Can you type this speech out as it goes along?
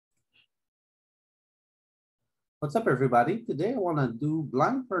What's up, everybody? Today I wanna do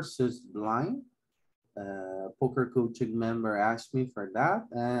blind versus blind. Poker coaching member asked me for that,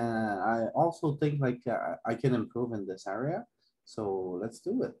 and I also think like I can improve in this area. So let's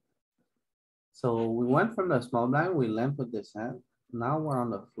do it. So we went from the small blind, we limp with this hand. Now we're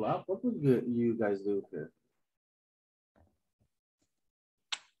on the flop. What would you guys do here?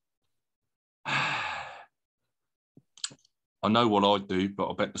 I know what I'd do, but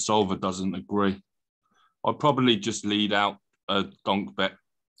I bet the solver doesn't agree. I'd probably just lead out a donk bet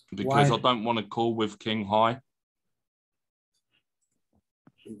because Why? I don't want to call with king high.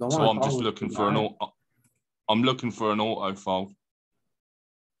 Don't So wanna I'm call just with looking king for an high. auto. I'm looking for an auto fold.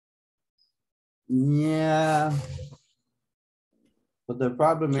 Yeah. But the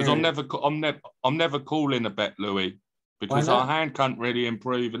problem Because here, I'm never calling a bet, Louis, why because our not? hand can't really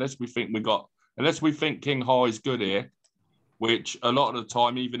improve unless we think king high is good here, which a lot of the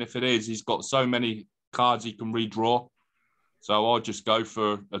time, even if it is, he's got so many cards he can redraw. So I'll just go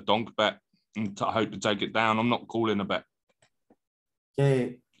for a donk bet and hope to take it down. I'm not calling a bet.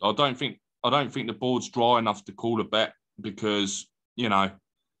 Okay, I don't think the board's dry enough to call a bet because, you know,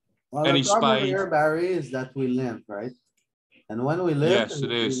 well, the any problem spade. here, Barry, is that we limp, right? And when we limp, Yes,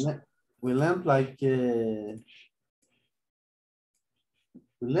 it is. we limp like, we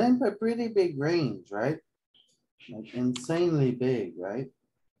limp a pretty big range, right? Like insanely big, right?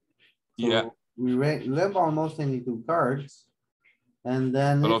 Yeah. So we limp almost any two cards. And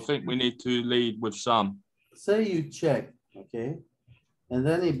then But I if, think we need to lead with some. say you check, okay? And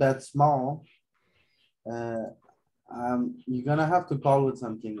then he bets small. You're gonna have to call with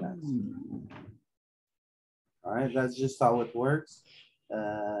some king X. Alright, that's just how it works.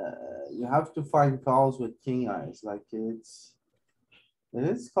 You have to find calls with king eyes, like it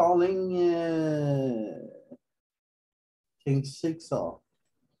is calling, king six off,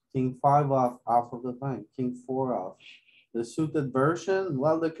 king five off, half of the time, king four off. The suited version,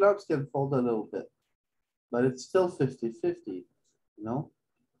 well, the clubs can fold a little bit, but it's still 50-50, you know?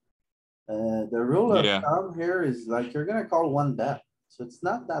 The rule of Yeah. thumb here is like, you're gonna call one bet, so it's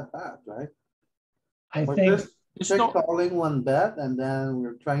not that bad, right? I We're think, just It's check not. calling one bet and then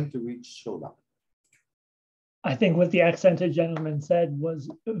we're trying to reach showdown. I think what the accented gentleman said was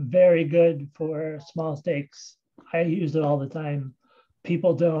very good for small stakes. I use it all the time.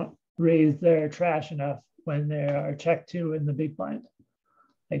 People don't raise their trash enough when they are check two in the big blind.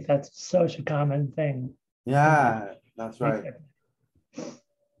 Like that's such a common thing. Yeah, that's right.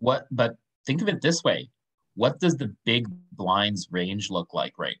 But think of it this way. What does the big blinds range look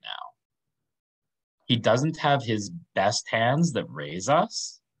like right now? He doesn't have his best hands that raise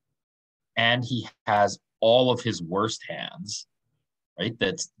us, and he has all of his worst hands, right?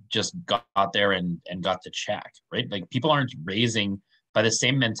 That's just got there and got to check, right? Like people aren't raising by the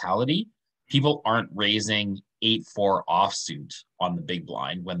same mentality. People aren't raising 8-4 offsuit on the big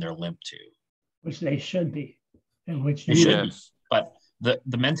blind when they're limp two. Which they should be, and which They you should be. Yes. But the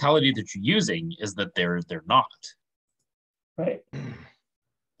mentality that you're using is that they're not. right?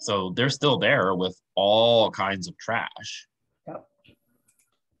 So they're still there with all kinds of trash. Yep.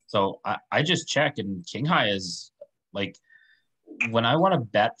 So I just check, and king high is like when I want to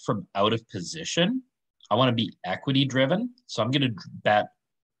bet from out of position, I want to be equity driven. So I'm going to bet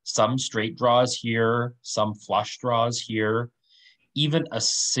some straight draws here, some flush draws here, even a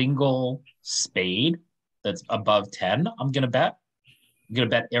single spade that's above 10. I'm going to bet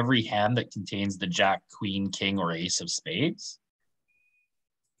every hand that contains the jack, queen, king, or ace of spades.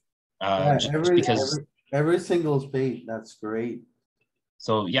 Yeah, Just because. every single spade, that's great.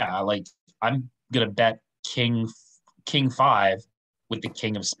 So yeah, like I'm gonna bet king five with the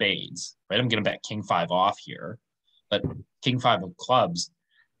king of spades, right? I'm gonna bet king five off here, but king five of clubs,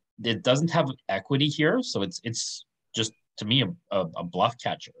 it doesn't have equity here, so it's just to me a bluff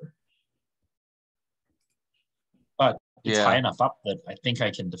catcher. But it's high enough up that I think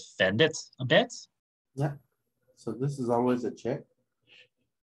I can defend it a bit. Yeah, so this is always a check.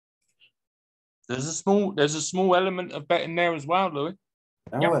 There's a small element of betting there as well, Louis.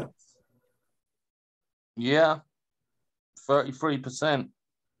 Now Yep. what? Yeah. 33%.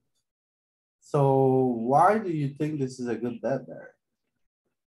 So why do you think this is a good bet there?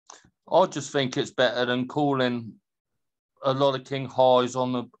 I just think it's better than calling a lot of king highs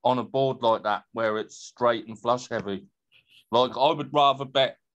on a board like that where it's straight and flush heavy. Like I would rather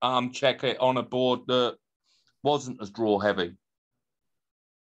bet check it on a board that wasn't as draw heavy.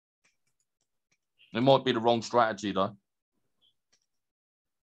 It might be the wrong strategy though.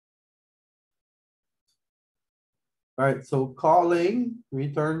 Alright, so calling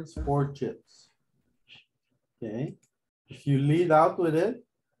returns 4 chips. Okay, if you lead out with it,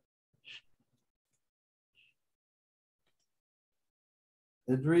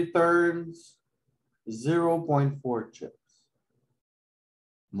 It returns 0.4 chips.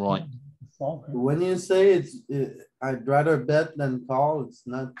 Right. Solver. When you say I'd rather bet than call, it's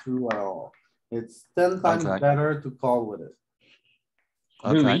not true at all. It's 10 times Okay. better to call with it.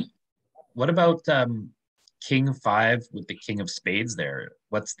 Okay. Louis, what about King 5 with the King of Spades there?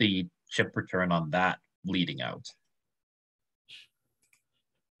 What's the chip return on that leading out?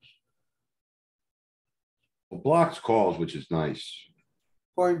 Well, blocks calls, which is nice.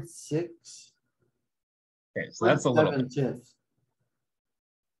 0.6. Okay, so that's a little 0.7 chips.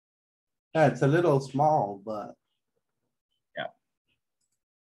 Yeah, it's a little small, but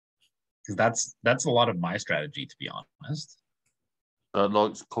because that's a lot of my strategy, to be honest. But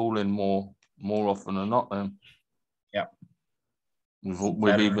likes calling more often than not then. Yeah. With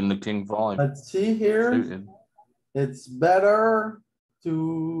Better. even the King 5 but see here, suited. it's better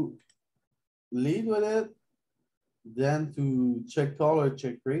to lead with it than to check call or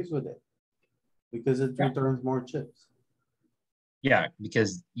check raise with it. Because it Yeah. returns more chips. Yeah,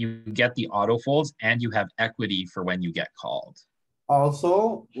 because you get the auto folds and you have equity for when you get called.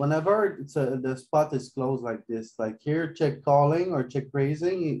 Also, whenever the spot is closed like this, like here, check calling or check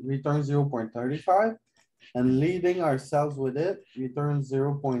raising, it returns 0.35. And leading ourselves with it returns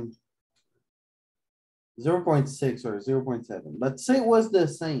 0.6 or 0.7. But say it was the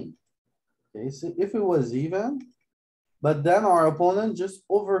same. Okay, so if it was even, but then our opponent just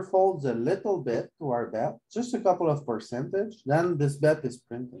overfolds a little bit to our bet, just a couple of percentage, then this bet is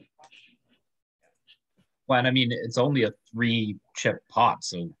printed. Well, and I mean, it's only a 3-chip pot,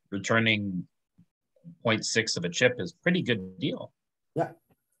 so returning 0.6 of a chip is pretty good deal. Yeah.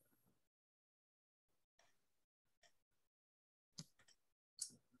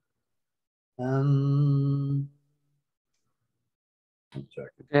 I'm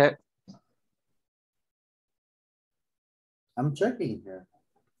checking. Yeah. I'm checking here.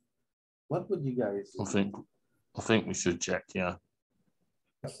 What would you guys I do? think we should check, yeah.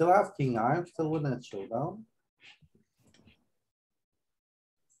 I still have king eye, I'm still with that showdown.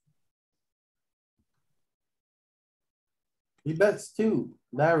 He bets two.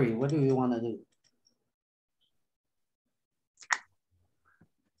 Barry, what do you wanna do?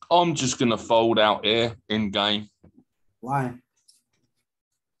 I'm just gonna fold out here in game. Why?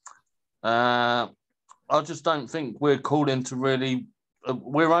 I just don't think we're calling to really.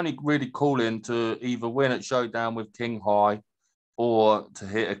 We're only really calling to either win at showdown with king high, or to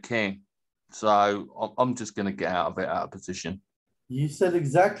hit a king. So I'm just gonna get out of position. You said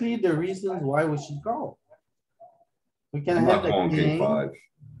exactly the reasons why we should call. We can I'm have not the calling king king. 5.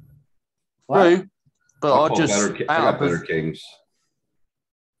 What? True, but I'll I call just better. I got better kings.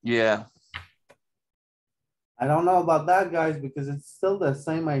 Yeah, I don't know about that, guys, because it's still the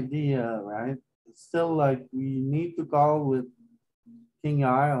same idea, right? It's still like we need to call with king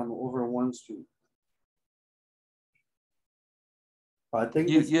eye on over one street. I think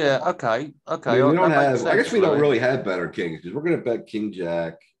this. okay. I mean, we don't that makes have, I guess sense, we don't Louis. really have better kings because we're gonna bet king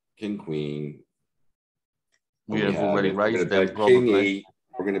jack, king queen. We have already We're gonna raised them bet king probably. 8.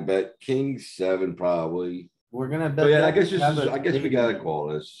 We're gonna bet king 7 probably. We're gonna So bet. yeah, I that guess we this have is, a I guess we spade gotta here. call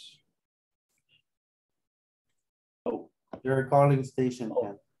this. You're a calling station,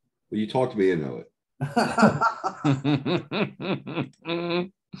 Ken. Well, you talked me into it.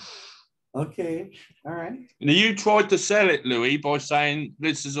 Okay, alright. You tried to sell it, Louis, by saying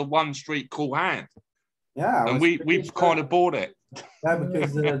this is a one street call hand, Yeah. I and was we pretty sure. kind of bought it. Yeah,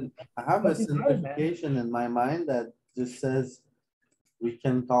 because I have a Looking good, man. simplification in my mind that just says we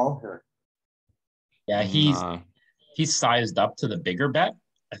can call her. Yeah, No. he's sized up to the bigger bet.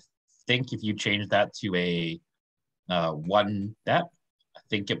 I think if you change that to a 1 bet, I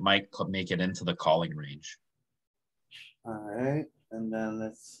think it might make it into the calling range. Alright, and then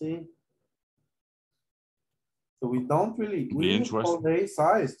let's see. So we don't really, Be we need interesting. a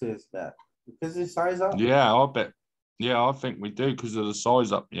size to his bet because he size up. Yeah, I bet. Yeah, I think we do because of the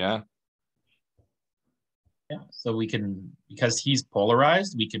size up. Yeah. Yeah, so we can, because he's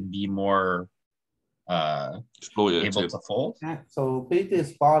polarized, we can be more able Exploitative. to fold. Yeah, so Pete is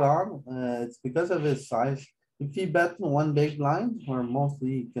spot on. It's because of his size. If he bet one big blind, we're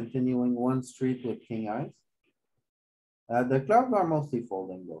mostly continuing one street with king eyes. The clubs are mostly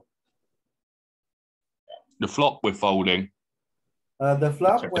folding though. The flop we're folding. The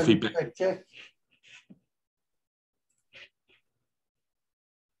flop If when he you bet- check.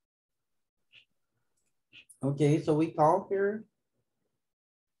 Okay, so we call here.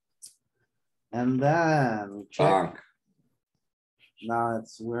 And then we check. Donk. Now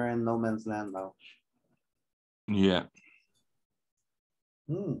we're in no man's land now. Yeah.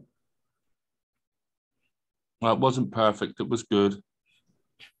 Hmm, Well, it wasn't perfect. It was good.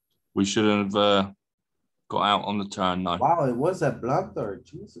 We shouldn't have got out on the turn, though. Wow, it was a blunder,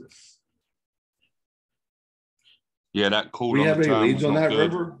 Jesus. Yeah, that call We on have the any turn leads was on not that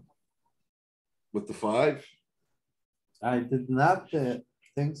good. river? With the 5? I did not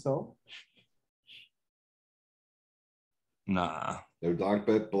think so. Nah. No donk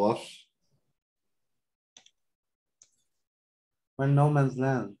bet bluffs? We're no man's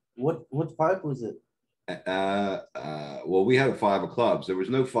land. What 5 was it? Well, we had a 5 of clubs. There was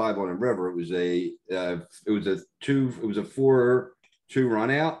no 5 on the river. It was a 2, it was a 4-2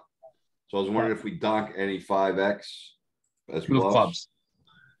 run out. So I was wondering if we donk any 5x as 2 of bluffs. clubs.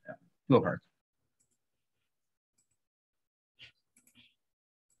 Yeah. 2 of hearts.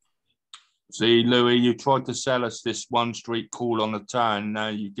 See, Louis, you tried to sell us this 1 street call on the turn. Now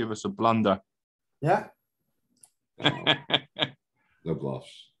you give us a blunder. Yeah, No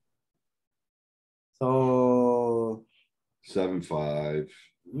bluffs. so 7-5.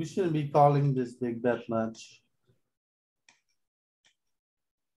 we shouldn't be calling this big bet much.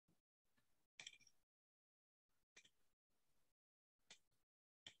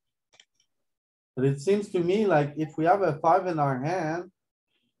 But it seems to me like if we have a 5 in our hand,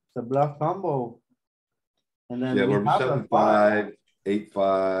 it's a bluff combo. And then Yeah, we we're have a 5. 7-5,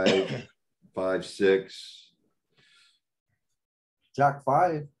 8-5, 5-6. Jack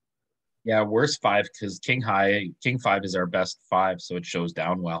 5. Yeah, worse 5 because king 5 is our best 5, so it shows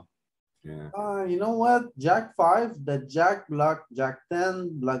down well. Yeah. You know what? Jack 5, the Jack block Jack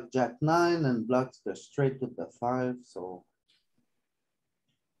 10, block Jack 9, and blocks the straight with the 5, so.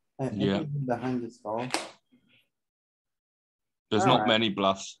 I think Yeah. we're behind this call. There's not Alright. many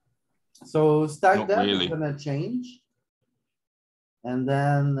bluffs. So stack Not depth is really. gonna change. And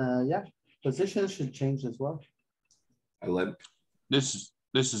then, yeah, position should change as well. I limp This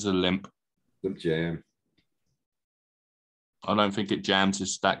is a limp. jam. I don't think it jams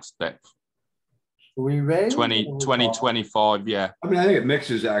his stacks depth. We raise. 20, or we 20, call? 25, yeah. I mean, I think it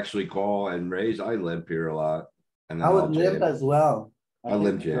mixes actually call and raise. I limp here a lot. And then I I'll would limp jam. as well. I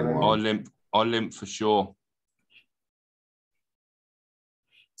limp think jam you're on. right. I limp for sure.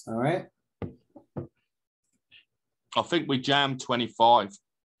 Alright, I think we jam 25.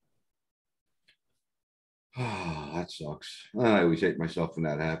 That sucks. I always hate myself when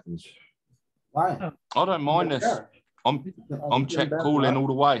that happens. why? I don't mind this. There. I'm You check can bet, calling right? all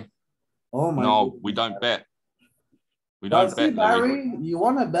the way. Oh my. No, goodness. we don't bet. We Well, don't see, bet, Louis. Barry, you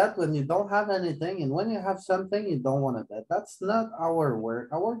wanna bet when you don't have anything, and when you have something, you don't wanna bet. That's not our work.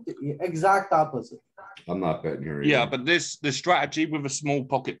 Our exact opposite. I'm not betting here. Yeah, either. but the strategy with a small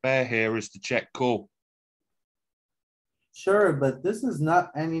pocket pair here is to check call. Sure, but this is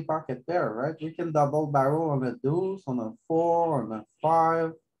not any pocket pair, right? We can double barrel on a deuce, on a 4, on a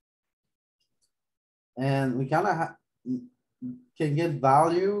 5. And we kinda can get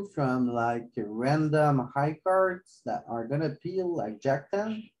value from like random high cards that are gonna peel like Jack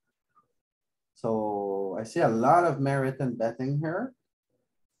 10. So I see a lot of merit in betting here.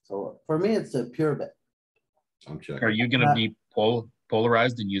 So for me, it's a pure bet. I'm Are checking. you going to be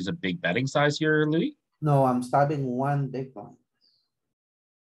polarized and use a big betting size here, Louis? No, I'm stabbing one big blind.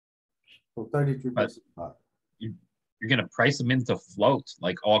 So 33%. You're going to price him into float,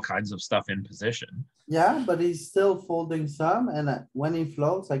 like all kinds of stuff in position. Yeah, but he's still folding some, and when he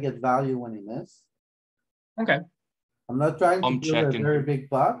floats, I get value when he misses. Okay. I'm not trying to I'm build a checking. very big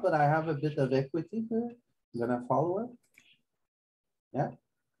pot, but I have a bit of equity here. I'm gonna follow it.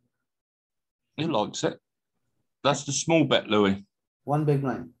 He likes it. That's the small bet, Louis. One big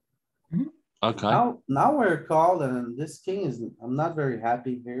line. Okay. Now we're called, and this king is, I'm not very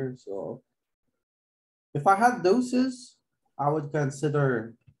happy here, so. If I had deuces, I would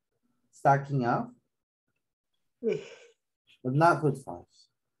consider stacking up. But not with 5s.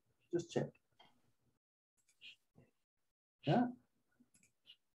 Just check. Yeah.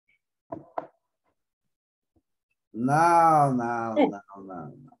 No.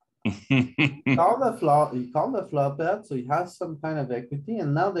 Call the flop, he called the flop bet, so he has some kind of equity,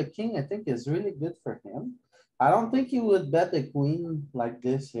 and now the king, I think, is really good for him. I don't think he would bet the queen like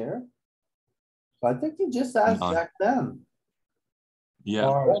this here. So I think he just has No. Jack 10. Yeah,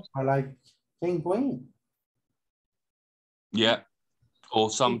 Or like king, queen. yeah. Or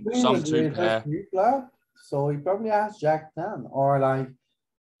King, some queen would two raise us pair. pre-flop, so he probably has Jack 10 or like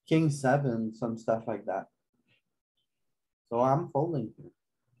king 7, some stuff like that. So I'm folding here.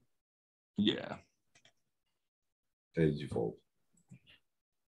 Yeah. Did you fold?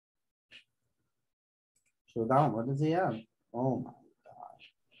 Showdown, what does he have? Oh my.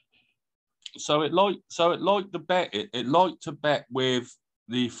 So it liked the bet. It liked to bet with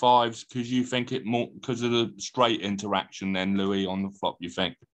the 5s because you think it more because of the straight interaction. Then Louis on the flop, you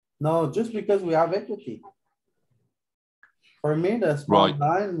think? No, just because we have equity. For me, the small Right.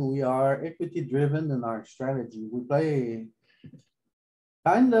 blind, we are equity driven in our strategy. We play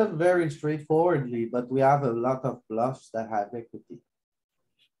kind of very straightforwardly, but we have a lot of bluffs that have equity.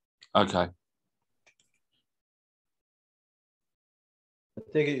 Okay. I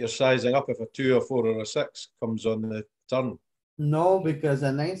take it you're sizing up if a 2, a 4, or a 6 comes on the turn. No, because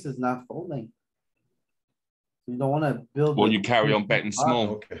an ace is not folding. You don't wanna build. Well, the you carry on big betting pot. small.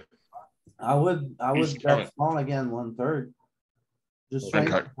 Okay. I would He's bet carrying- small again, 1/3. Just Okay.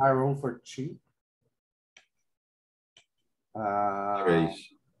 trying to high roll for cheap.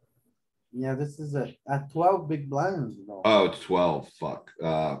 Raise. Yeah, this is at 12 big blinds, though. Oh, it's 12. Fuck.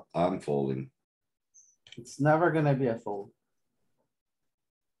 I'm folding. It's never gonna be a fold.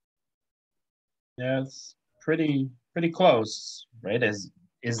 Yeah, it's pretty close, right? Is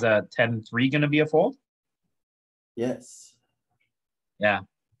 10-3 gonna be a fold? Yes, Yeah,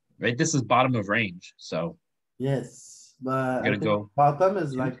 right. This is bottom of range, so yes, but I Gonna think go bottom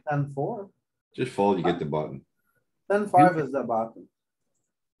is like 10-4. Just fold, you get the button. 10-5 is the bottom.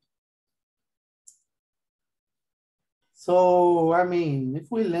 So, I mean, if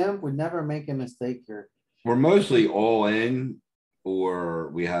we limp, we never make a mistake here. We're mostly all in, or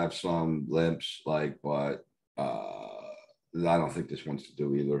we have some limps like, but, I don't think this wants to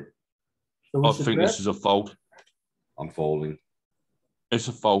do either. So we I should think bet. this is a fold. I'm folding. It's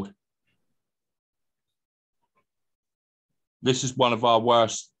a fold. This is one of our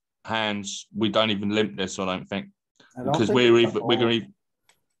worst hands. We don't even limp this, I don't think. I don't Because think we're it's a even, we're fold. gonna,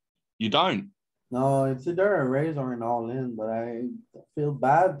 you don't. No, it's either a raise or an all in, but I feel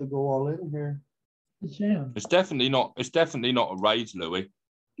bad to go all in here. The jam. It's definitely not a raise, Louis.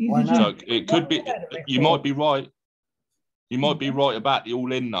 Why Easy not? So jam. it could be, you might be right. You might be right about the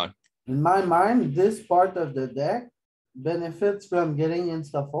all in though. In my mind, this part of the deck benefits from getting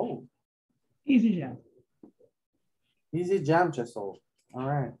insta fold. Easy jam. Easy jam, just fold.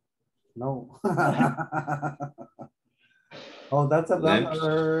 Alright. No. Oh, that's a Limps.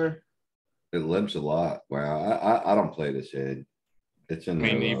 blunder. It limps a lot. Wow, I don't play this hand. It's in Me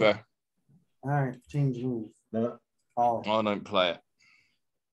there. neither. Alright, change move. No. Oh, I don't play it.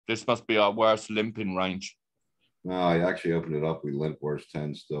 This must be our worst limping range. No, I actually opened it up. We limp worse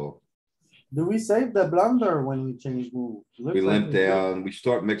 10 still. do we save the blunder when we change move? Looks We like limp we do. down, we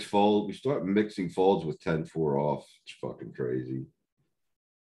start we start mixing folds with 10-4 off. It's fucking crazy.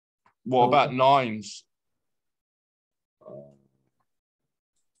 What So- about nines? Uh,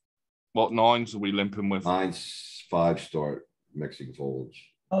 What nines are we limping with? 9-5 start mixing folds.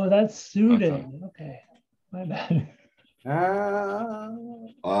 Oh, that's suited. Okay. My bad.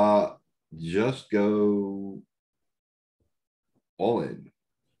 Just go all in.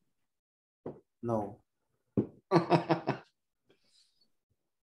 No,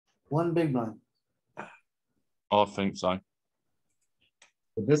 one big blind. I think so.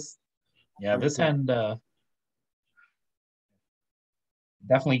 this hand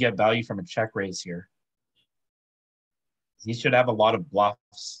definitely get value from a check raise here. He should have a lot of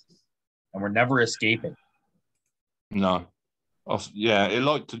bluffs, and we're never escaping. No. Yeah, it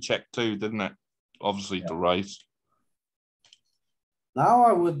liked to check too, didn't it? Obviously to raise. Now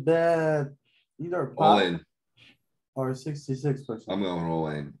I would bet either All pot in. or 66%. I'm going all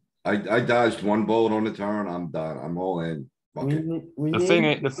in. I dodged one bolt on the turn. I'm done. I'm all in. Fuck We it. need- we The need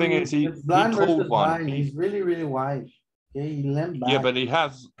thing to- is he it's blind called versus one. blind. He's really, really wide. Okay, he limped Yeah, back. but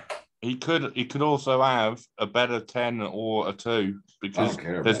he could also have a better 10 or a 2 because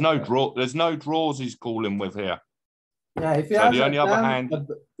care there's about no that. draw, there's no draws he's calling with here. Yeah, if he So has the a only other 10, hand-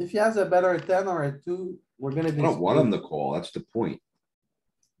 if he has a better 10 or a 2, we're gonna I be. don't want him screwed. to call. That's the point.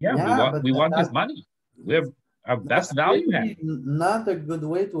 Yeah, Yeah, but we want his that- money. We have our best That's value really hand. Not a good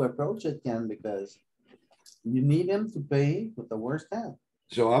way to approach it, Ken, because you need him to pay with the worst hand.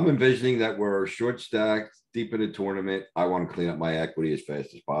 So I'm envisioning that we're short stacked, deep in the tournament. I want to clean up my equity as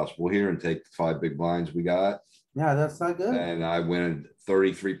fast as possible here and take the 5 big blinds we got. Yeah, that's not good. And I win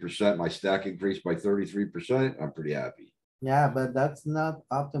 33%. My stack increased by 33%. I'm pretty happy. Yeah, but that's not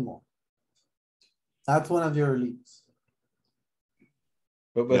optimal. That's one of your leads.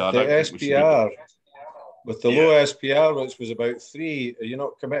 But with Yeah, I the don't think we should be- SPR, with the Yeah. low SPR, which was about 3, are you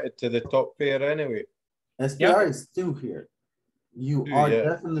not committed to the top pair anyway? SPR is 2 here. You 2, are yeah.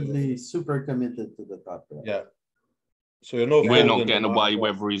 definitely super committed to the top pair. Yeah. So you're not. We're not folding getting no away matter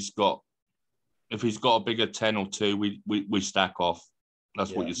what. whether if he's got a bigger 10 or 2, we stack off.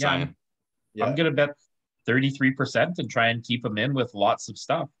 That's what Yeah. you're Yeah, saying. Yeah. I'm gonna bet 33% and try and keep him in with lots of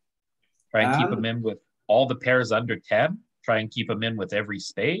stuff. Try and keep him in with all the pairs under 10. Try and keep him in with every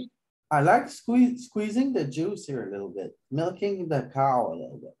spade. I like squeezing the juice here a little bit, milking the cow a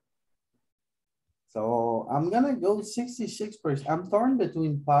little bit. So I'm gonna go 66%. I'm torn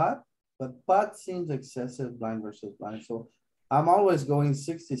between pot, but pot seems excessive blind versus blind, so I'm always going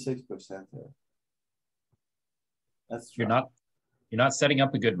 66% here. That's You're right. not setting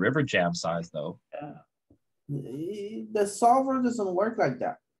up a good river jam size though. Yeah, The solver doesn't work like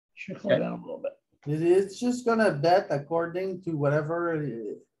that. trickle down a little bit. It's just gonna bet according to whatever,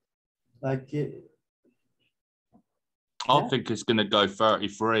 like it. I Yeah. think it's going to go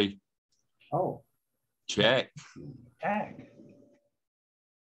 33. Oh, Check. Check.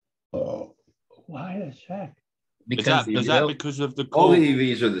 Oh, why a check? Because Is that because of the All call? the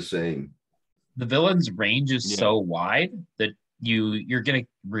EVs are the same. the villain's range is Yeah. so wide that you're gonna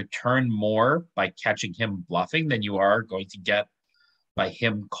return more by catching him bluffing than you are going to get by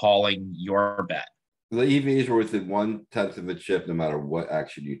him calling your bet. The EVs are within 1/10 of a chip, no matter what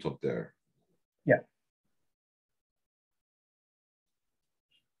action you took there.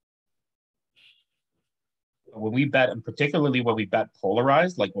 When we bet, and particularly when we bet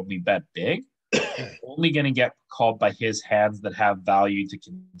polarized, like when we bet big, it's only going to get called by his hands that have value to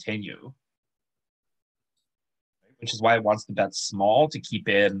continue. Which is why it wants to bet small to keep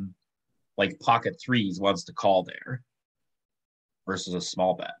in like pocket threes, wants to call there versus a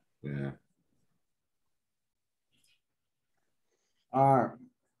small bet. Yeah. alright,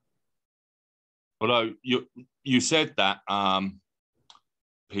 Although you said that,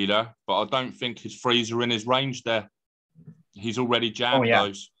 Peter, but I don't think his threes are in his range there. He's already jammed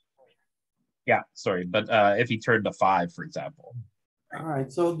those. Yeah, sorry, but if he turned a 5, for example.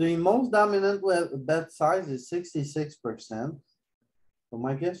 alright, so the most dominant bet size is 66%. So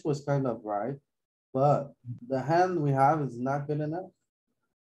my guess was kind of right, but the hand we have is not good enough.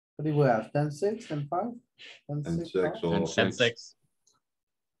 What do we have? 10-6 and 5? 10-6 5? all. 10-6.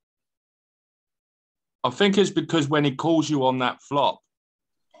 I think it's because when he calls you on that flop,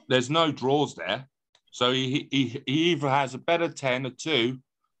 there's no draws there. So he either has a better 10 or 2,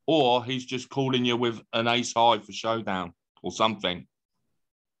 or he's just calling you with an ace high for showdown or something.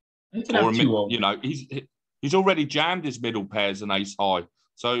 You can have 2 over. You know, he's already jammed his middle pairs and ace high.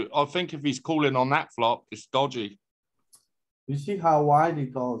 So I think if he's calling on that flop, it's dodgy. You see how wide he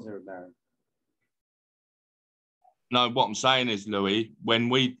calls here, Barry? No, what I'm saying is, Louis, when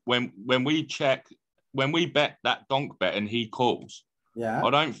we bet that donk bet and he calls, Yeah, I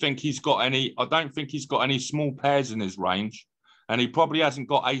don't think he's got any small pairs in his range. And he probably hasn't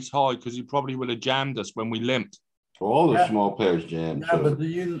got ace high because he probably would have jammed us when we limped. All the Yeah. small pairs jam. yeah, but do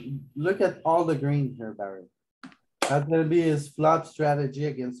you look at all the green here, Barry? That's gonna be his flop strategy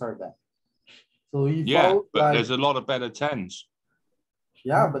against our bet. So he Yeah, folds but like, there's a lot of better 10s.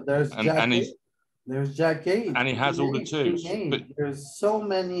 yeah, but there's and Jack he's- eight. There's Jack eight. and he has all the king twos, eight, but- there's so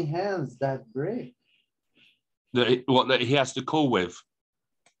many hands that break that he has to call with.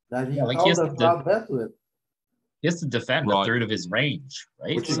 that he Yeah, like he calls has a to flop bet with. He has to defend Right. a third of his range,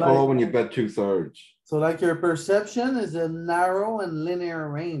 right? What you Like- call when you bet 2/3? So like your perception is a narrow and linear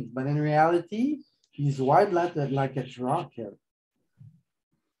range, but in reality, he's wide like a rock here.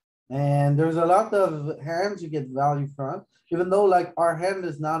 And there's a lot of hands you get value from, even though like our hand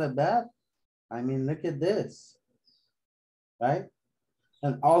is not a bet. I mean, look at this. Right?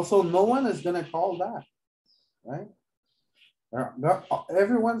 And also, no one is gonna call that, right?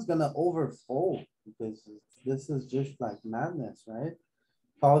 Everyone's gonna overfold because this is just like madness, right?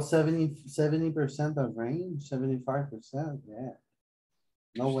 Call 70% of range, 75%, yeah.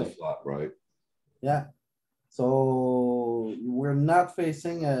 No Just a way, flop, right? yeah. So we're not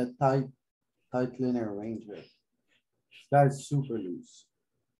facing a tight linear range here. This guy's super loose.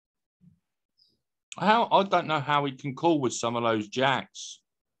 I don't know how he can call with some of those jacks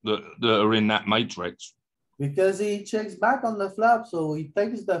that are in that matrix. Because he checks back on the flop, so he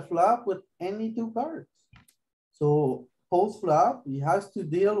takes the flop with any 2 cards. So post flop, he has to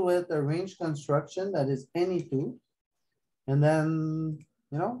deal with a range construction that is any 2. And then,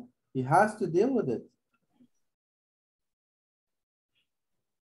 you know, he has to deal with it.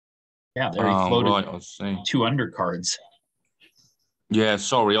 Yeah, there he Oh, floated right, I see. 2 undercards. Yeah,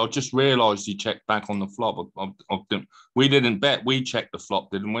 sorry, I just realised he checked back on the flop. We didn't bet. We checked the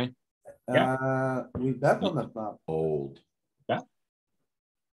flop, didn't we? We bet on the flop. Old.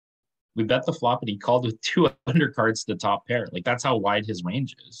 We bet the flop and he called with 2 undercards to the top pair. Like that's how wide his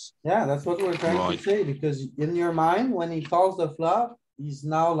range is. Yeah, that's what we're trying Right. to say, because in your mind, when he calls the flop, he's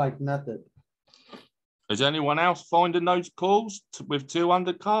now like nutted. Is anyone else finding those calls with 2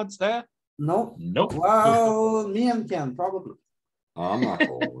 undercards there? Nope. Nope. Well, me and Ken, probably. I'm not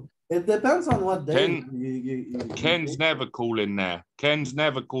calling. It depends on what day. Ken- you Ken's never calling there. Ken's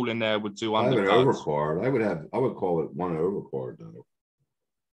never calling there with 2 I have an undercards. overcard. I would call it one overcard though.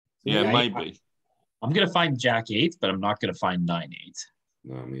 Yeah, Yeah, maybe. I'm gonna find Jack 8, but I'm not gonna find 9-8.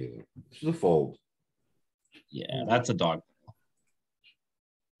 No, me either. This is a fold. Yeah, that's a dog.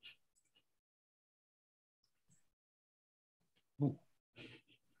 Ooh.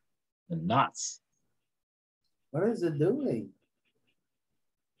 The nuts. What is it doing?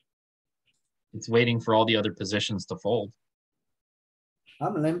 It's waiting for all the other positions to fold.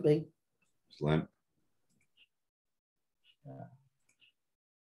 I'm limping. It's limp.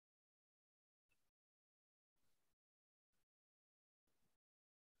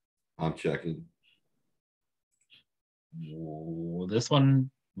 I'm checking. Ooh, this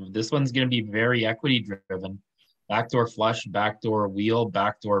one's gonna be very equity driven. Backdoor flush, backdoor wheel,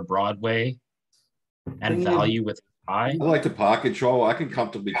 backdoor Broadway, and Thing is- value with high. I like the pocket control. I can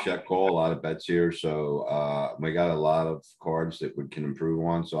comfortably check call a lot of bets here, so we got a lot of cards that we can improve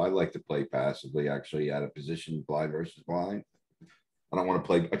on, so I like to play passively, actually, out of position blind versus blind. I don't wanna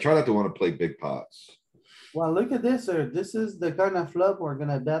play, I try not to wanna play big pots. Well, look at this, sir. This is the kind of flop we're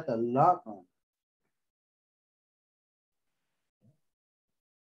gonna bet a lot on.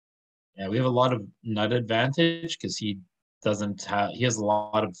 Yeah, we have a lot of nut advantage because he has a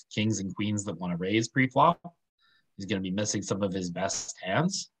lot of kings and queens that want to raise pre-flop. He's going to be missing some of his best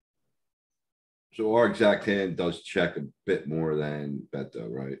hands. So our exact hand does check a bit more than bet though,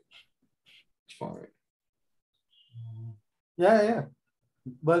 right? It's fine. Yeah.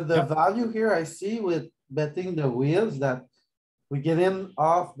 But the Yep. value here I see with betting the wheels that we get him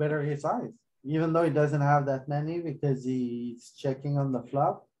off better his size. Even though he doesn't have that many because he's checking on the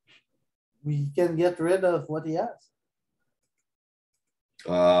flop. We can get rid of what he has.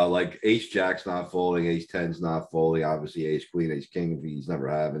 Like ace jack's not folding, ace ten's not folding, obviously ace queen, ace king, if he's never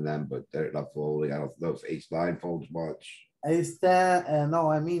having them, but they're not folding. I don't know if ace nine folds much. Ace ten,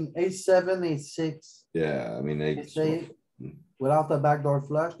 no, I mean ace seven, ace six, Yeah, I mean, they. ace eight, without the backdoor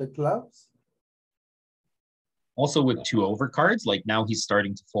flush, the clubs. Also with 2 overcards, like now he's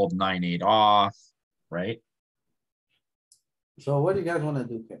starting to fold 9-8 off, right? So what do you guys wanna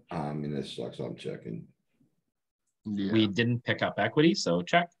do here? I mean, this sucks. I'm checking. Yeah. We didn't pick up equity, so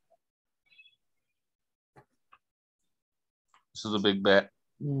check. This is a big bet.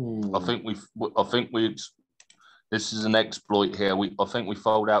 I think this is an exploit here. I think we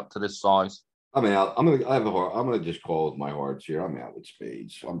fold out to this size. I'm out. I'm gonna just call with my hearts here. I'm out with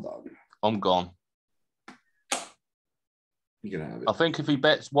spades. I'm done. I'm gone. You can have I it. think if he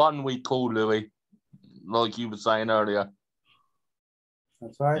bets one, we call Louis, like you were saying earlier.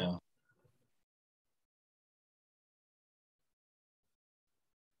 That's right. Yeah.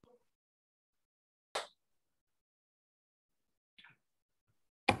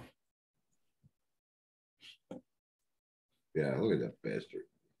 Yeah, look at that bastard.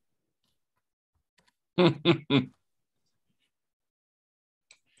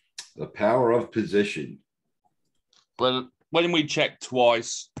 The power of position. Well, when we check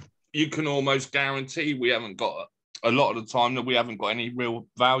twice, you can almost guarantee we haven't got a lot of the time that we haven't got any real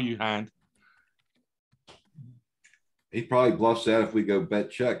value hand. He probably bluffs that if we go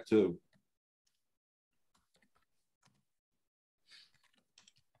bet check too.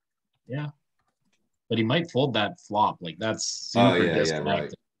 Yeah. But he might fold that flop. Like that's Oh, super yeah,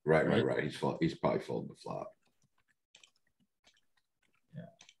 disconnected. right. He's probably folding the flop. Yeah.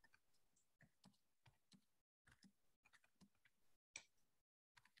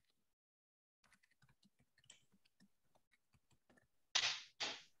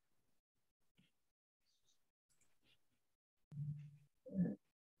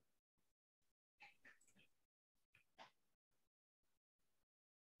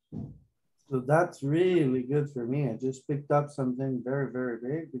 So that's really good for me. I just picked up something very, very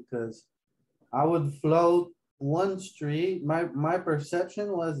big because I would float one street. My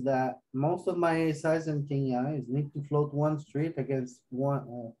perception was that most of my ace size and king eyes need to float one street against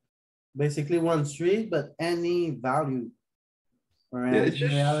one, basically one street, but any value. Whereas it's in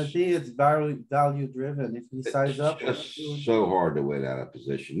just- reality, it's value driven. If you size up. It's just so hard to win out of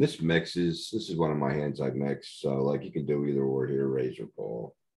position. This is one of my hands I mix, so like you can do either or here, raise or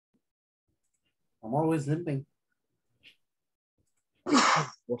call. I'm always limping.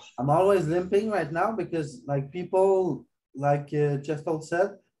 I'm always limping right now because like people, like Chestel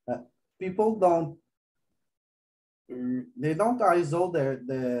said, people don't. They don't ISO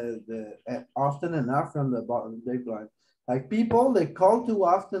often enough from the bottom big blind. Like people, they call too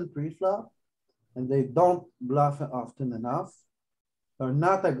often pre-flop and they don't bluff often enough. They're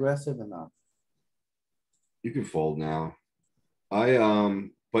not aggressive enough. You can fold now.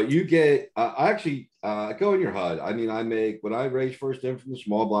 But you get, I actually, go in your HUD. I mean, when I raise first in from the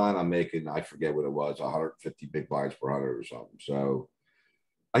small blind, I'm making, I forget what it was, 150 big blinds per 100 or something. So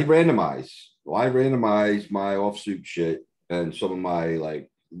I randomize. Well, I randomize my offsuit shit and some of my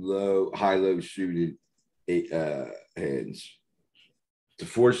like high-low suited hands to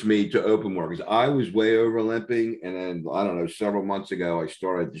force me to open more because I was way over limping. And then I don't know, several months ago, I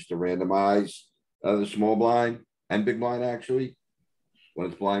started just to randomize the small blind and big blind actually when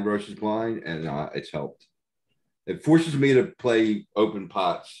it's blind versus blind, and it's helped. It forces me to play open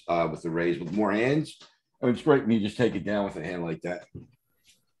pots with the raise with more hands. I mean, it's great when you just take it down with a hand like that.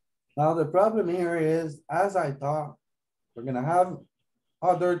 Now, the problem here is, as I thought, we're gonna have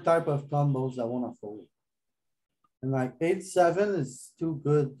other type of combos that wanna fold. And like 8-7 is too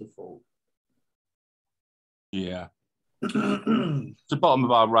good to fold. Yeah. It's the bottom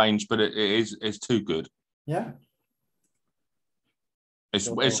of our range, but it's too good. Yeah,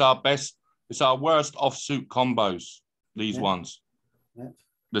 It's our best, it's our worst offsuit combos, these Yeah. ones. Yeah.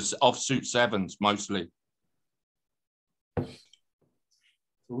 The offsuit sevens mostly.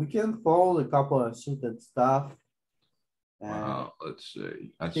 so we can fold a couple of suited stuff. And Wow, let's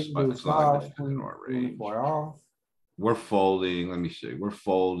see. That's king not goes off, in queen, our queen range. four off. We're folding. Let me see. We're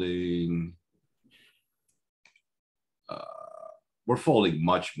folding. We're folding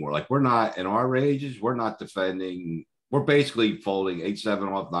much more. Like we're not in our ranges. We're not defending. We're basically folding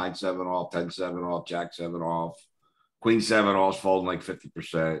 8-7 off, 9-7 off, 10-7 off, Jack-7 off, Queen-7 off, folding like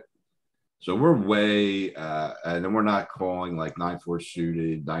 50%. So we're way, and then we're not calling like 9-4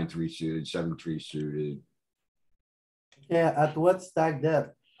 suited, 9-3 suited, 7-3 suited, Yeah, at what stack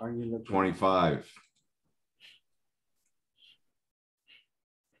depth are you looking? 25.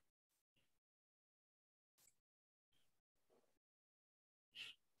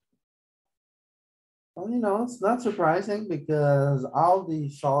 Well, you know, it's not surprising because all the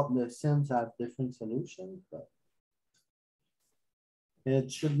sims have different solutions, but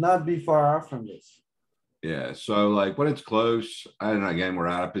it should not be far off from this. Yeah, so like when it's close, and again, we're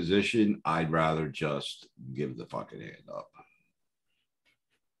out of position, I'd rather just give the fucking hand up.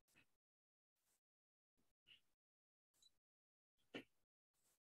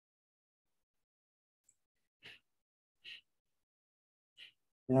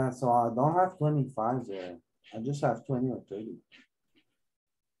 Yeah, so I don't have 25s there. I just have 20 or 30.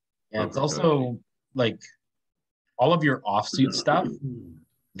 Yeah, it's Okay. also like all of your offsuit stuff, you're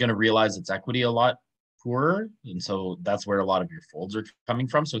gonna realize its equity a lot poorer. And so that's where a lot of your folds are coming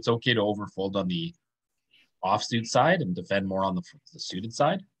from. So it's okay to overfold on the offsuit side and defend more on the suited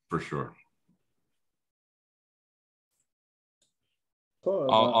side. For sure.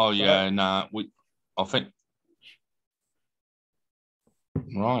 Oh yeah, nah. I think.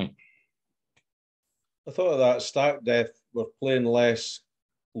 Right. I thought of that stack depth. We're playing less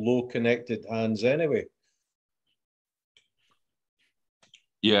low connected hands anyway.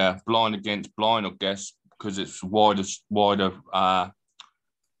 Yeah, blind against blind, I guess, because it's wider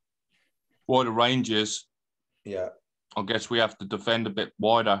ranges. Yeah. I guess we have to defend a bit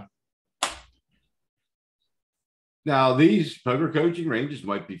wider. Now, these poker coaching ranges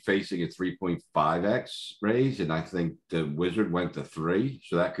might be facing a 3.5x raise, and I think the wizard went to 3,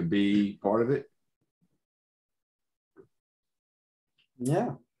 so that could be part of it.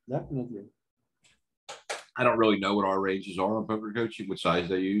 Yeah, definitely. I don't really know what our ranges are on poker coaching, what size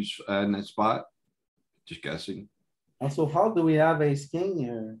they use in that spot. Just guessing. Also, how do we have ace king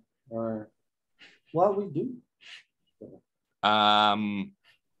here? Or what we do?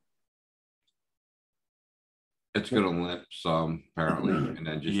 It's gonna limp some apparently, and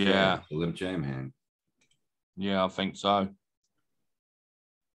then just Yeah. a limp jam hand. Yeah, I think so.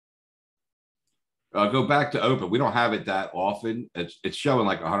 Go back to open. We don't have it that often. It's showing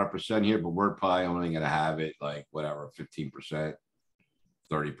like 100% here, but we're probably only gonna have it like whatever, 15%,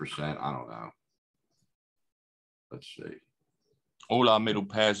 30%. I don't know. Let's see. All our middle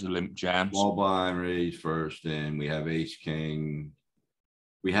pairs are limp jams. Small blind raise first, and we have ace king.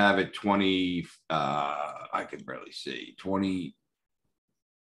 We have it 20. I can barely see 25%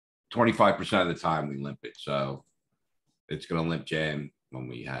 of the time we limp it, so it's gonna limp jam when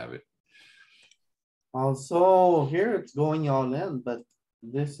we have it. Also, here it's going all in, but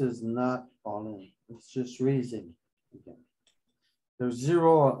this is not all in. It's just raising. Okay. There's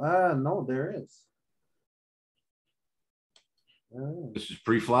zero, no, there is. There is. This is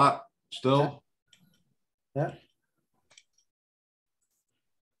pre-flop still. Yeah.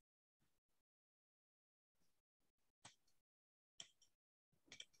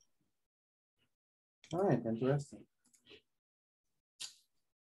 Alright, interesting.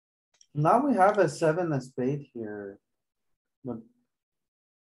 Now we have a 7 of spade here. But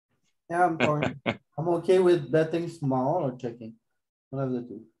yeah, I'm fine. I'm okay with betting small or checking. One of the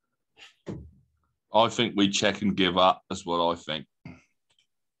two. I think we check and give up. That's what I think.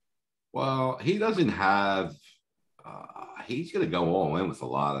 Well, he doesn't have, he's gonna go all in with a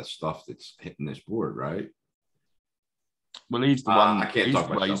lot of stuff that's hitting this board, right? Well, he's the one. I can't he's talk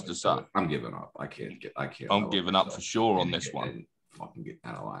myself raised us into up. it. I'm giving up. I can't. I'm giving up for sure on this one. Fucking get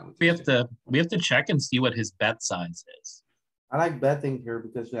out of line with We this have to check and see what his bet size is. I like betting here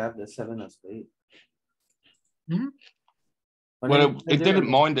because you have the 7 of spade. Mhm. But Well, then it didn't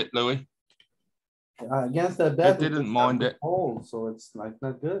mind it, Louis. Against the bet. we didn't just mind have to it. fold, so it's like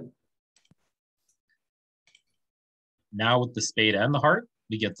not good. Now with the spade and the heart,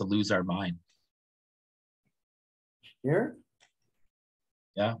 we get to lose our mind. Here,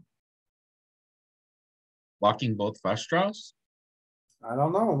 Blocking both flush draws. I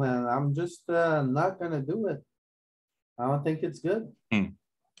don't know, man. I'm just not gonna do it. I don't think it's good. Hmm.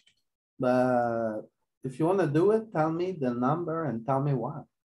 But if you wanna do it, tell me the number and tell me why.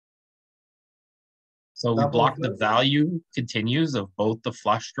 So we Double block the flush. value continues of both the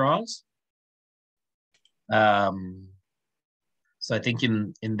flush draws. So I think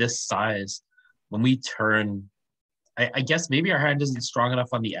in this size, when we turn, I guess maybe our hand isn't strong enough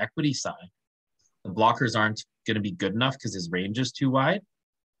on the equity side. The blockers aren't going to be good enough because his range is too wide.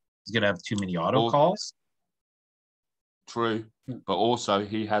 He's going to have too many auto calls. True, but also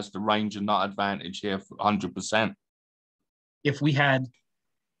he has the range and nut advantage here for 100%. If we had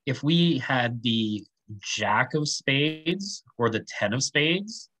the jack of spades or the 10 of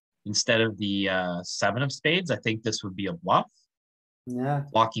spades instead of the 7 of spades, I think this would be a bluff. Yeah,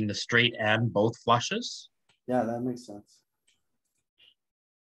 Blocking the straight and both flushes. yeah, that makes sense.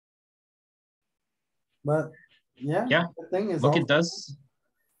 But yeah. Yeah, The thing is. Look, also- it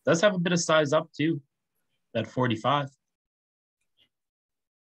does have a bit of size up too. That 45.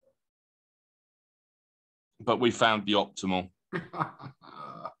 But we found the optimal.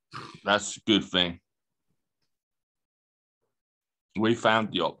 That's a good thing. We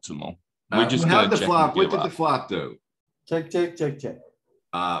found the optimal. We're just how gonna the check flop. and What give did the up. flop do? Check, check, check, check.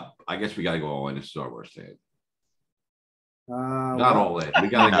 I guess we gotta go all in. This is our worst hand. Not What? all in. We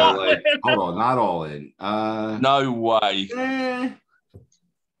gotta go like, hold on, not all in. No way. Eh,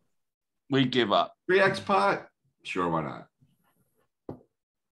 We give up. 3x pot? Sure, why not?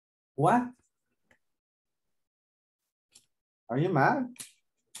 What? Are you mad?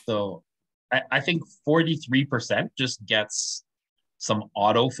 So I think 43% just gets some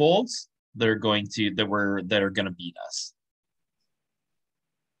auto folds that are going to beat us.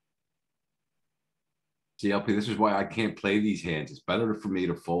 CLP, this is why I can't play these hands. It's better for me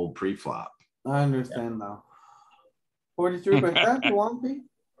to fold pre-flop. I understand now. 43% you want me?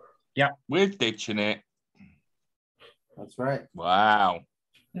 We're ditching it. That's right. Wow.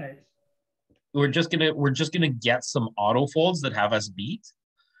 Nice. We're just gonna get some auto folds that have us beat.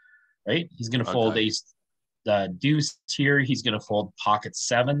 Right? He's gonna fold Okay. ace deuce here. He's gonna fold pocket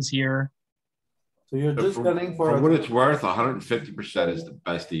sevens here. So you're But just for gunning for. for a- what it's worth, 150% is the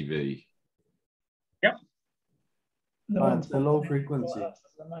best E EV. No But one's it's a low folding frequency. anyone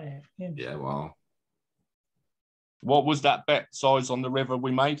else's in my game. Yeah, well, What was that bet size on the river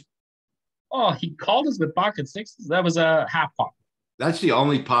we made? Oh, he called us with pocket sixes. That was a half pot. that's the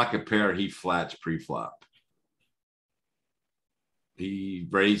only pocket pair he flats pre-flop. He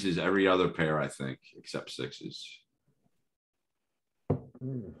raises every other pair, I think, except sixes.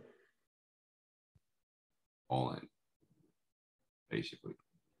 All in. Basically.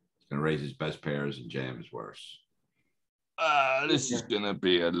 He's gonna raise his best pairs and jam his worst. This is gonna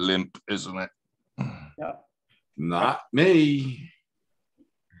be a limp, isn't it? Yeah. Not me.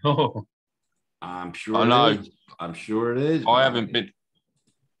 Oh, I'm sure. I know. It is. I'm sure it is. I but haven't been.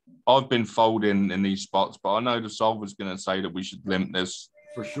 I've been folding in these spots, but I know the solver's going to say that we should limp this.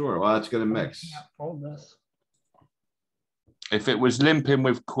 For sure. Well, it's gonna mix. Yeah, fold this. If it was limping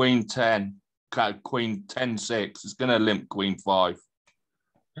with queen 10, queen 10-6, it's going to limp queen 5.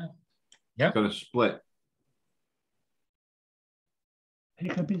 It's gonna split. He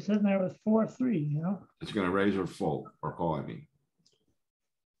could be sitting there with 4-3, you know? It's gonna raise or fold or call, I mean.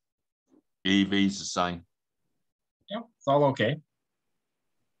 EV's the same. yep, it's all okay.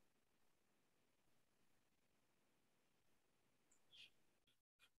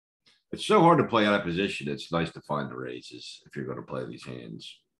 It's so hard to play out of position. It's nice to find the raises if you're gonna play these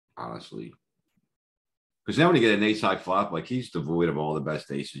hands, honestly. Because now when you get an ace high flop, like he's devoid of all the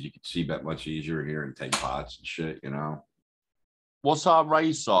best aces, you can see bet much easier here and take pots and shit, you know? What's our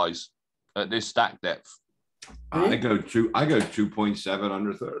raise size at this stack depth? I go 2.7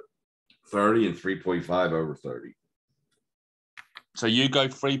 under 30 and 3.5 over 30. So you go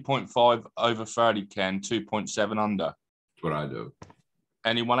 3.5 over 30, Ken, 2.7 under. That's what I do.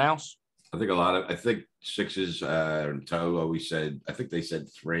 Anyone else? I think I think sixes, and Toe always said, I think they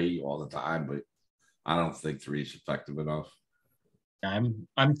said 3 all the time, but I don't think 3 is effective enough. I'm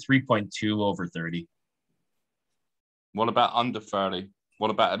 3.2 over 30. What about under 30?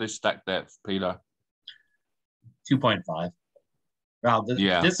 What about at this stack depth, Peter? 2.5. Wow,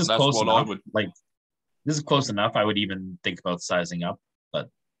 Yeah, this is that's close what enough. I would. Like, this is close enough. I would even think about sizing up, but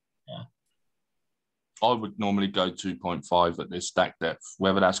yeah. I would normally go 2.5 at this stack depth.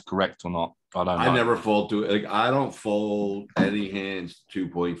 Whether that's correct or not, I don't know. I never fold to it. Like, I don't fold any hands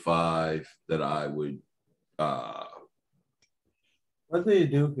 2.5 that I would What do you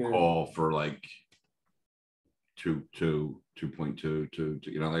do here? call for like 2.2,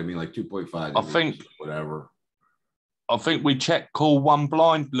 you know what I mean? Like 2.5. I think whatever. I think we check call one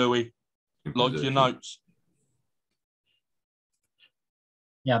blind, Louis, like your notes.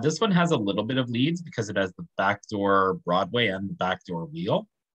 Yeah, this one has a little bit of leads because it has the backdoor Broadway and the backdoor wheel.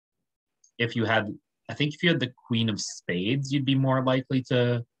 If you had, I think if you had the queen of spades, you'd be more likely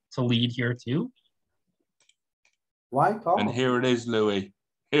to lead here too. Why call? And here it is, Louis.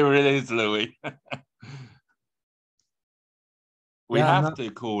 Here it is, Louis. We have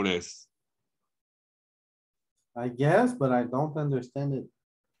to call this. I guess, but I don't understand it.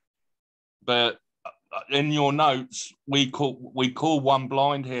 But in your notes, we call one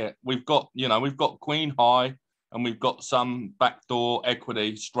blind here. We've got queen high, and we've got some backdoor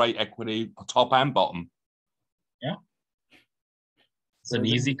equity, straight equity, top and bottom. Yeah, it's an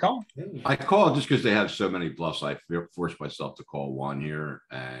easy call. I call just because they have so many bluffs. I force myself to call one here,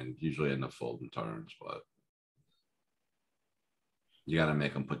 and usually end up folding turns. But you got to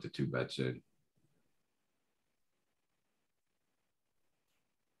make them put the 2 bets in.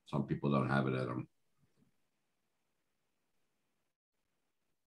 Some people don't have it at them.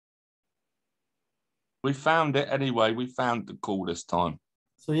 We found it anyway. We found the call this time.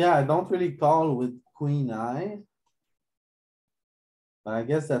 So yeah, I don't really call with queen eye. But I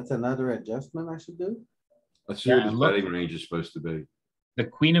guess that's another adjustment I should do. Let's see what his betting range is supposed to be. The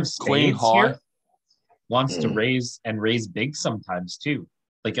queen of spades here wants to raise big sometimes too.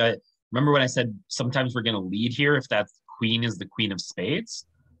 Like remember when I said sometimes we're going to lead here if that queen is the queen of spades.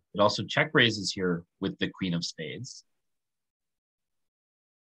 It also check raises here with the queen of spades.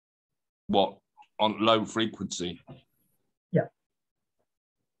 What? On low frequency? Yeah.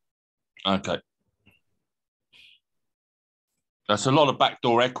 Okay. That's a lot of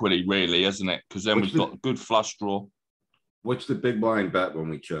backdoor equity, really, isn't it? Because then we've got a good flush draw. What's the big blind bet when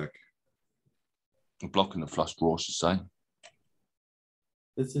we check? I'm blocking the flush draw, I should say.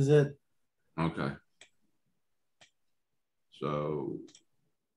 This is it. Okay. So,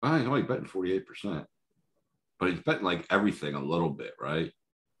 he's only betting 48%. But he's betting like everything a little bit, right?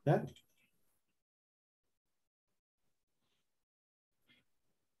 Yeah.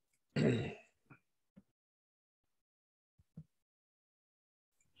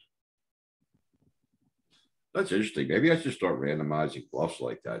 That's interesting. Maybe I should start randomizing bluffs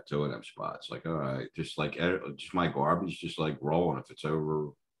like that too in them spots. Like, all right, just my garbage, just like rolling. If it's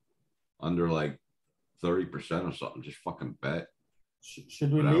under like 30% or something, just fucking bet.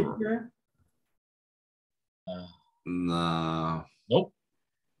 Should we leave here? Nah. Nope.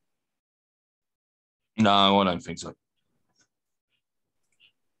 No, I don't think so.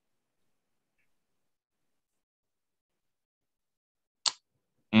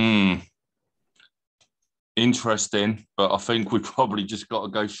 Interesting, but I think we probably just got to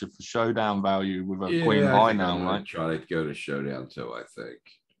go for showdown value with a queen high now, right? Try to go to showdown too, I think.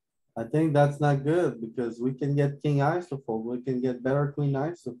 I think that's not good because we can get king eyes to fold. We can get better queen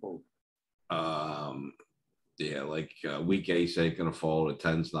eyes to fold. Yeah, like weak ace ain't gonna fold. A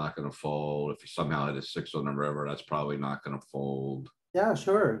 10's not gonna fold. If you somehow hit a 6 on the river, that's probably not gonna fold. Yeah,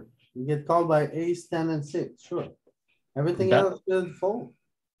 sure. You get called by ace, 10, and 6. Sure. Everything else could fold.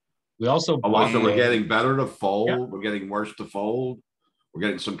 We also so we're getting better to fold. Yeah. We're getting worse to fold. We're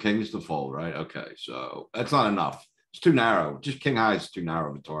getting some kings to fold, right? Okay, so that's not enough. It's too narrow. Just king high is too narrow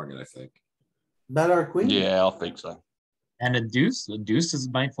of a target, I think. Better queen. Yeah, I think so. And a deuce. A deuce is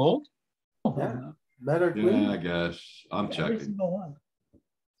might fold. Yeah. Better queen. Yeah, I guess. I'm Every checking. single one.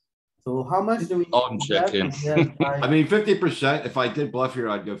 So how much do we? I'm checking. I mean, 50%. If I did bluff here,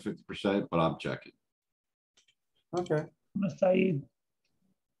 I'd go 50%, but I'm checking. Okay. Saeed.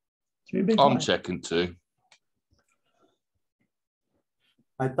 3 big I'm blinds. checking too.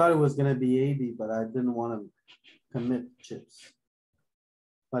 I thought it was gonna be 80, but I didn't want to commit chips.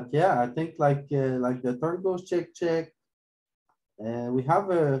 But yeah, I think like the turn goes check, check. And we have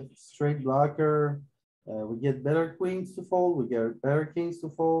a straight blocker. We get better queens to fold. We get better kings to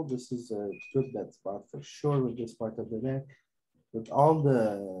fold. This is a good bet spot for sure with this part of the deck. With all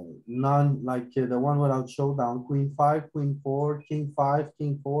the None, like the one without showdown, queen five, queen four, king five,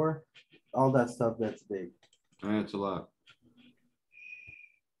 king four, all that stuff that's big. That's a lot.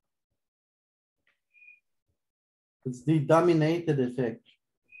 It's the dominated effect.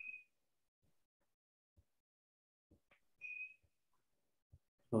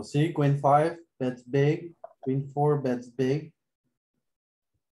 So see, queen five, bets big, queen four, bets big.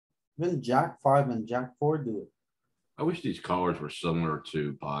 Even jack five and jack four do it. I wish these colors were similar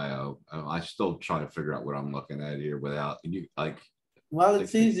to bio. I still try to figure out what I'm looking at here without you like. Well,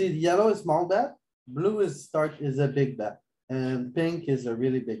 it's easy. Yellow is small bet, blue is a big bet, and pink is a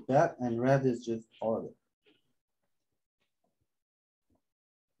really big bet, and red is just all of it.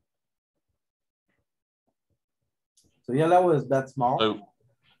 So yellow is bet small.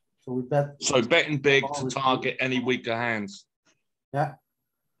 So we bet. So betting big small to is target big. any weaker hands. Yeah,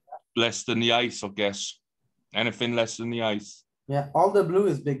 Less than the ace, I guess. Anything less than the ace. yeah, all the blue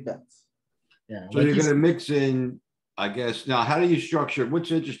is big bets. Yeah. So like you're you gonna mix in, I guess, now how do you structure, what's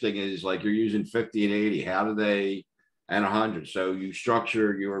interesting is like you're using 50 and 80, how do they, and 100, so you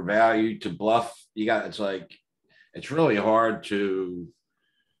structure your value to bluff, you got, it's like, it's really hard to.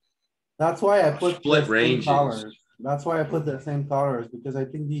 That's why I put Split the same ranges. colors. That's why I put the same colors, because I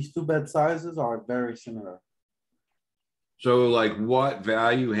think these two bet sizes are very similar. So like what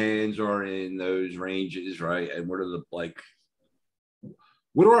value hands are in those ranges, right? And what are the like?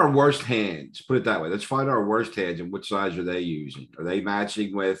 What are our worst hands? Put it that way. Let's find our worst hands and what size are they using? Are they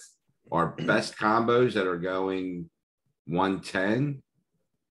matching with our best combos that are going 110?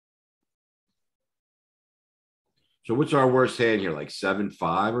 So what's our worst hand here? Like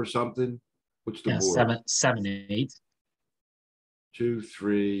 7-5 or something? What's the yeah, board? 7-8. 2,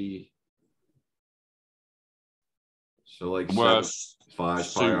 3. So like Worst 7-5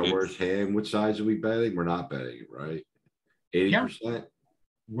 is probably our suited. worst hand. What size are we betting? We're not betting it, right? 80%?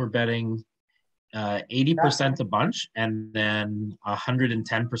 We're betting 80% a bunch and then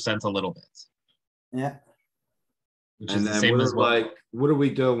 110% a little bit, Yeah, which And is the then same what as are what. like, what are we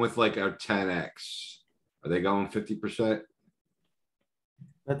doing with like our 10x? Are they going 50%?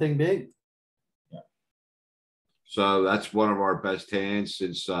 betting big. So that's one of our best hands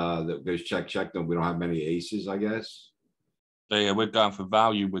since that goes check, check, then we don't have many aces, I guess. Yeah, we're going for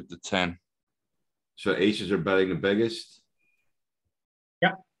value with the 10. So aces are betting the biggest.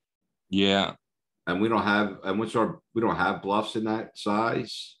 Yeah. And we don't have, and what's our, we don't have bluffs in that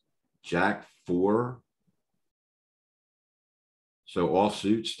size. Jack 4. So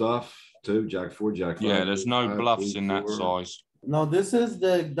offsuit stuff too, Jack 4, Jack 5. Yeah, there's no 5, bluffs queen in that 4. size. No, this is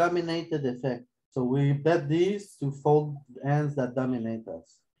the dominated effect. So we bet these to fold hands that dominate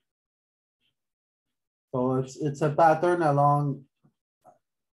us. So it's a pattern along.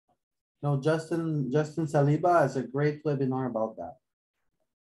 No, Justin Saliba has a great webinar about that.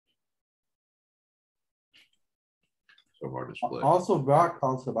 So hard to split. Also, Brock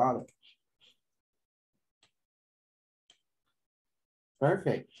talks about it.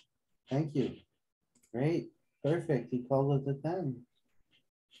 Perfect. Thank you. Great. Perfect. He called it a 10.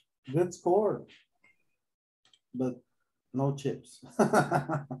 Good score. But no chips.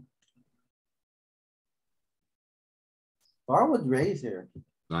 I would raise here.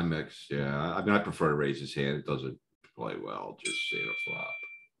 I mix, yeah. I mean, I prefer to raise his hand. It doesn't play well, just seeing a flop.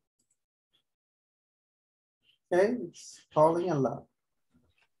 Okay, it's calling a lot.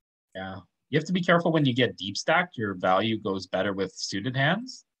 Yeah, you have to be careful when you get deep stacked. Your value goes better with suited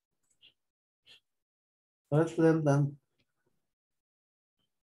hands. Let's limp them.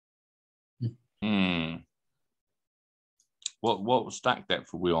 What stack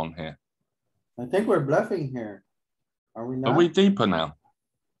depth are we on here? I think we're bluffing here. Are we Are not? we deeper now?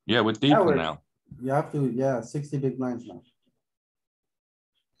 Yeah, we're deeper we're- now. You have to, yeah, 60 big blinds now.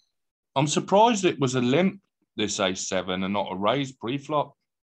 I'm surprised it was a limp, this A7, and not a raise pre-flop.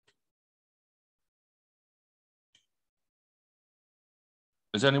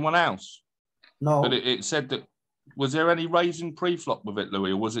 Is anyone else? No, But it said that, was there any raising pre-flop with it,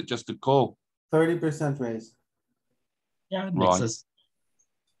 Louis, or was it just a call? 30% raise. Yeah, it Right. mixes.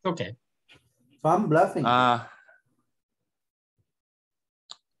 Okay. So I'm bluffing.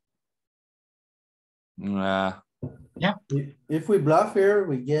 Yeah. If we bluff here,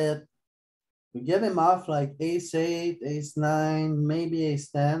 we get him off like ace 8, ace 9, maybe ace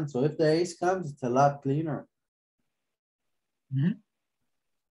 10. So if the ace comes, it's a lot cleaner. Mhm.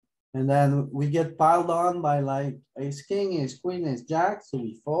 And then we get piled on by like ace king, ace queen, ace jack, so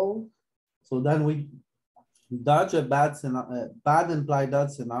we fold. So then we dodge a bad implied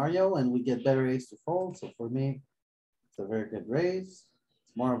dodge scenario and we get better ace to fold. So for me, it's a very good raise.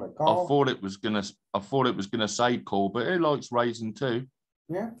 It's more of a I call. thought it was gonna say call, but it likes raising too.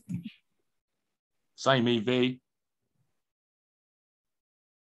 Yeah, Same EV.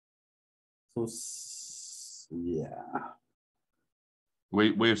 so, yeah,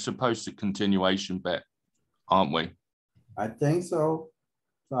 We're supposed to continuation bet, aren't we? I think so.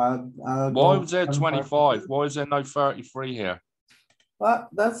 So I'll Why go was there 25? Why is there no 33 here? But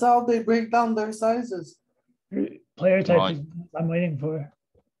that's how they break down their sizes. Player type Right. is I'm waiting for.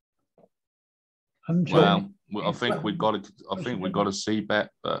 I'm trying. Well, I think we got to. I think we got to see bet,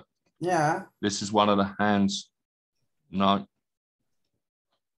 but Yeah, this is one of the hands. No,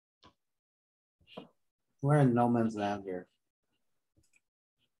 we're in no man's land here.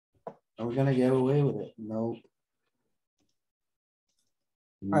 Are we gonna get away with it? Nope.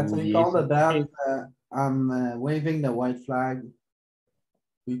 I think all of that, I'm waving the white flag.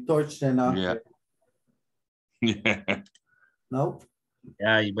 We torched enough. yeah, here. yeah. Nope.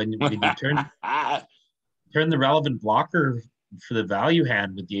 Yeah, when you turn the relevant blocker for the value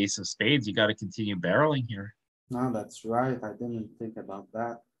hand with the ace of spades, you got to continue barreling here. No, that's right. I didn't think about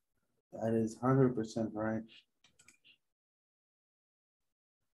that. That is 100% right.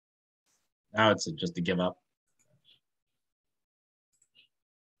 Now it's just to give up.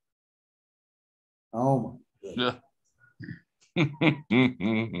 Oh my. God.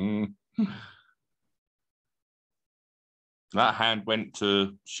 That hand went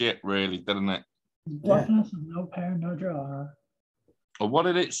to shit, really, didn't it? Bluffing us with no pair, no draw. Well, what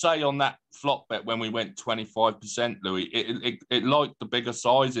did it say on that flop bet when we went 25%, Louis? It liked the bigger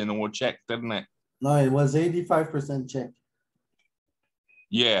sizing or check, didn't it? No, it was 85% check.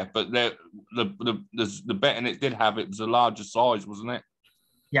 Yeah, but the betting it did have, it was a larger size, wasn't it?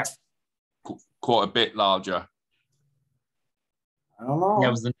 Yeah. Quite a bit larger. I don't know. Yeah,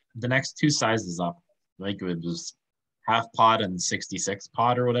 it was the next two sizes up. Like it was half pot and 66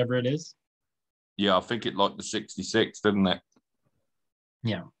 pot or whatever it is. Yeah, I think it liked the 66, didn't it?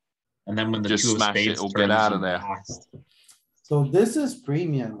 Yeah. And then when the Just two of smash it spades or get turns, out of you there. passed. So this is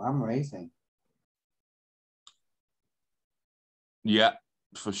premium. I'm racing. Yeah,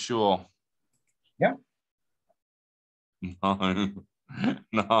 for sure. Yeah. No,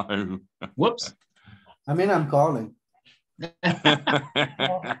 no. Whoops. I mean, I'm calling.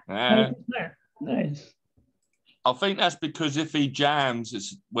 100%. Nice. I think that's because if he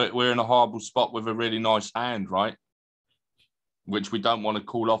jams, we're in a horrible spot with a really nice hand, right? Which we don't want to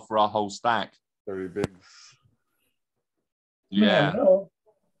call off for our whole stack. Very big. Yeah, Well,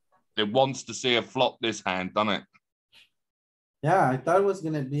 it wants to see a flop this hand, doesn't it? Yeah, I thought it was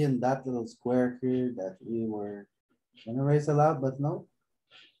gonna be in that little square here that we were gonna raise a lot, but no.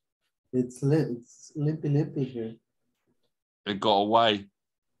 It's limpy here. It got away.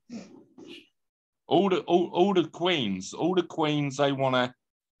 All the queens, they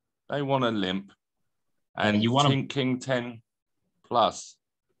wanna limp, and you wanna- king 10 plus.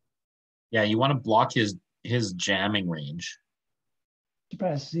 Yeah, you want to block his jamming range.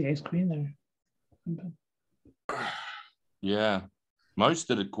 surprised to see ace queen there. Yeah, most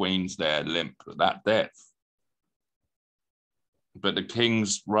of the queens there limp at that depth, but the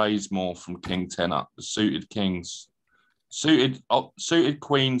kings raise more from king 10 up. The suited kings, suited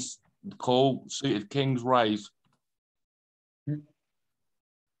queens call, suited kings raise.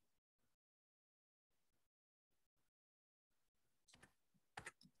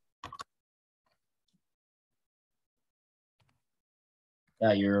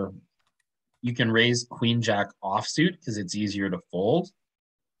 Yeah, you can raise queen jack offsuit because it's easier to fold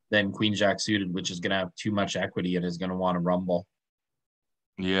than queen jack suited, which is going to have too much equity and is going to want to rumble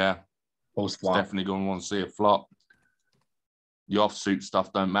Yeah, post it's flop. definitely going to want to see a flop. The offsuit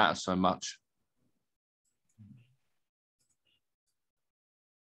stuff don't matter so much.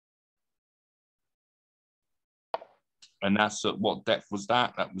 And that's at what depth was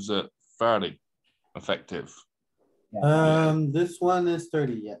that? That was at 30 effective. This one is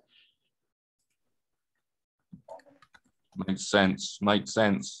 30, yeah. Makes sense. Makes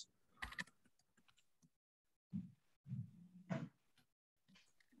sense.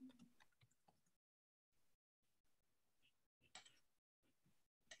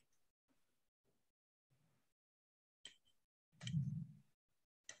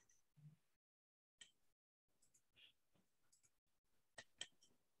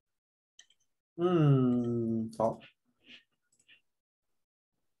 Call.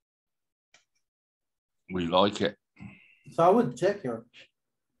 We like it. So I would check here.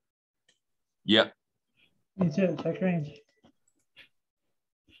 Yep. Me too, check range.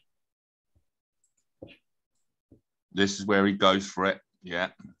 This is where he goes for it. Yeah.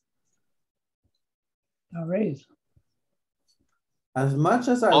 Now raise. As much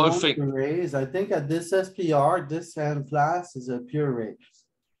as I I want think- to raise, I think at this SPR, this hand class is a pure raise.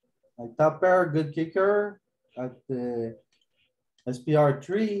 Like top pair, good kicker at the SPR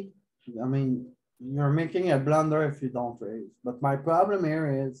 3. I mean, you're making a blunder if you don't raise. But my problem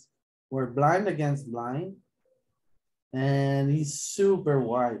here is we're blind against blind. And he's super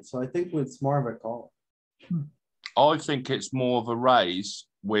wide, so I think it's more of a call. I think it's more of a raise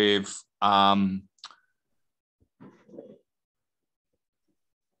with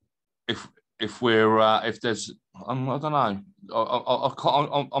if we're if there's I don't know.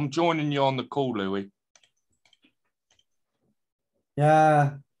 I'm joining you on the call, Louis.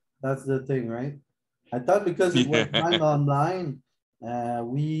 Yeah, that's the thing, right? I thought because it was Yeah. blind on blind,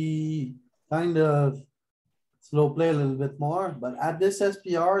 we kind of slow play a little bit more, but at this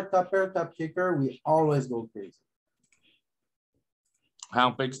SPR, top pair, top kicker, we always go crazy. How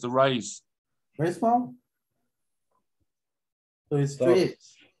big's the raise? Very small. So it's So-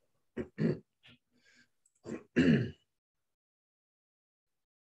 3x.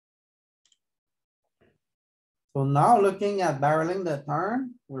 So now looking at barreling the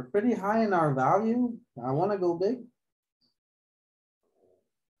turn, we're pretty high in our value. I wanna go big.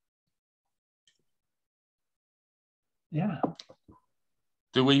 Yeah,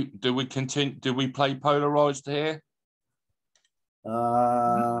 Do we continue? Do we play polarized here?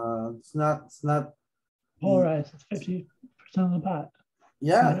 It's not, polarized, it's 50% of the pot.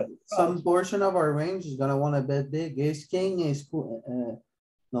 yeah, Yeah, some portion of our range is gonna wanna bet big. Ace, king,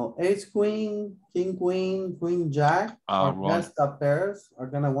 no, ace, queen, king, queen, jack. Ah, Our right. best up pairs are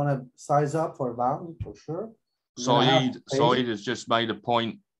gonna wanna size up for value for sure. We're gonna have to pay. Saeed has just made a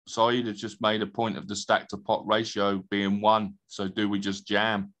point. Saeed has just made a point of the stack to pot ratio being 1. So do we just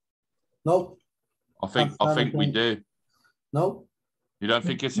jam? Nope, I think That's not a we thing. do. nope, You don't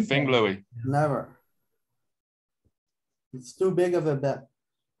think it's a thing, Louis? never. It's too big of a bet.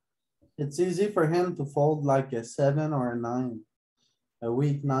 It's easy for him to fold like a 7 or a 9. A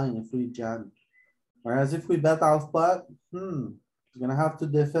weak 9 if we jam. Whereas if we bet off pot, he's gonna have to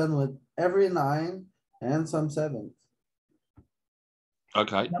defend with every 9 and some 7s.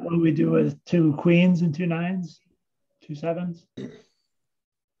 Okay. Is that what we do with 2 queens and 2 nines, 2 sevens?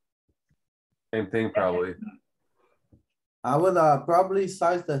 Same thing, probably. I would probably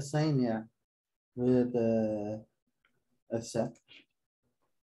size the same, yeah. With a set.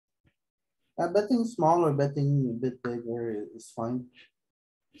 Betting small or betting a bit bigger is fine.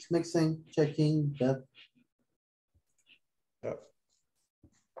 It's mixing, checking, bet. Yeah.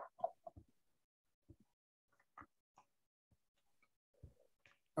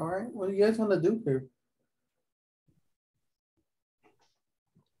 Alright, what do you guys wanna do here?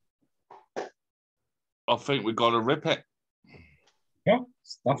 I think we got to rip it. Yeah,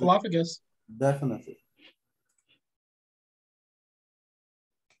 Snuffleupagus. Definitely.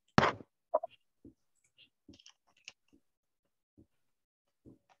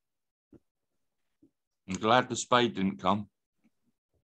 I'm glad the spade didn't come.